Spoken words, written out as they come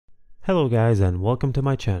Hello guys and welcome to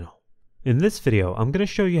my channel. In this video I'm going to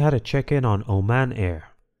show you how to check in on Oman Air.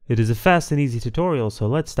 It is a fast and easy tutorial, so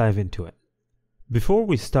let's dive into it. Before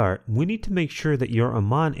we start, we need to make sure that your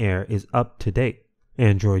Oman Air is up to date.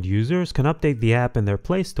 Android users can update the app in their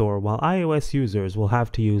Play Store, while iOS users will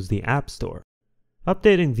have to use the App Store.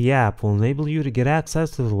 Updating the app will enable you to get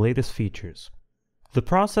access to the latest features. The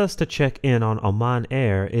process to check in on Oman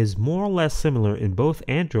Air is more or less similar in both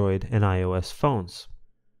Android and iOS phones.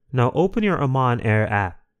 Now open your Oman Air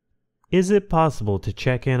app. Is it possible to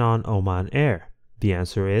check in on Oman Air? The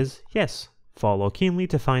answer is yes. Follow keenly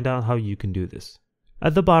to find out how you can do this.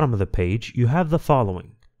 At the bottom of the page, you have the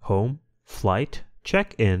following: Home, Flight,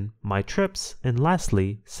 Check-in, My Trips, and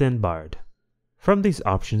lastly, SINBARD. From these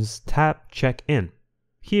options, tap Check-in.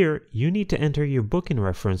 Here, you need to enter your booking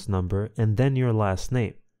reference number and then your last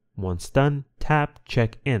name. Once done, tap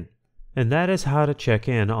Check-in. And that is how to check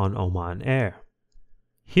in on Oman Air.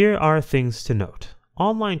 Here are things to note.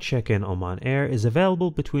 Online check-in Oman Air is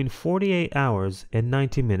available between 48 hours and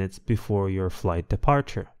 90 minutes before your flight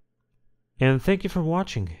departure. And thank you for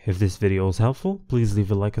watching. If this video is helpful, please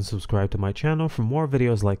leave a like and subscribe to my channel for more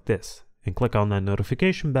videos like this, and click on that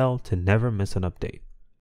notification bell to never miss an update.